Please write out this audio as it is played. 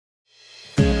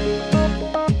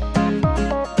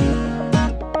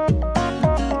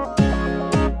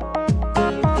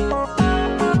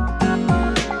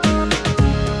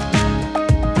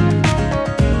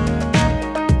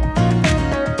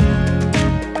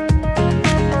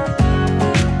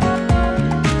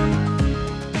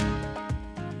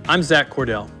I'm Zach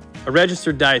Cordell, a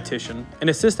registered dietitian and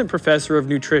assistant professor of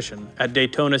nutrition at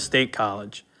Daytona State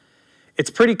College. It's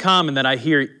pretty common that I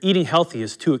hear eating healthy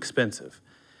is too expensive.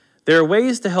 There are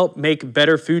ways to help make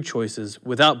better food choices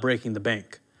without breaking the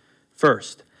bank.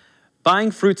 First,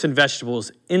 buying fruits and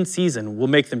vegetables in season will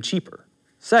make them cheaper.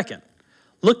 Second,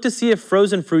 look to see if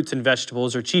frozen fruits and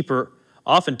vegetables are cheaper.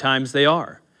 Oftentimes they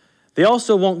are. They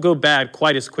also won't go bad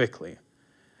quite as quickly.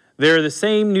 They're the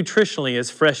same nutritionally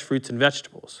as fresh fruits and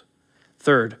vegetables.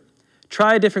 Third,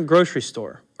 try a different grocery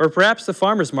store, or perhaps the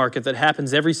farmer's market that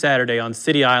happens every Saturday on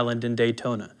City Island in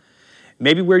Daytona.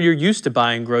 Maybe where you're used to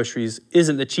buying groceries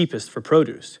isn't the cheapest for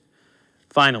produce.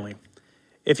 Finally,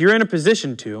 if you're in a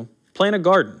position to, plant a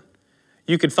garden.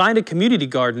 You could find a community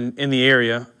garden in the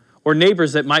area or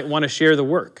neighbors that might want to share the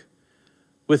work.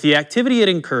 With the activity it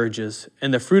encourages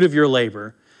and the fruit of your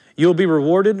labor, you'll be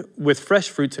rewarded with fresh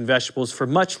fruits and vegetables for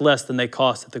much less than they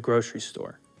cost at the grocery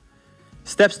store.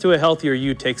 Steps to a healthier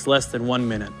you takes less than 1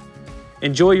 minute.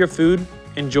 Enjoy your food,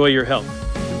 enjoy your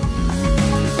health.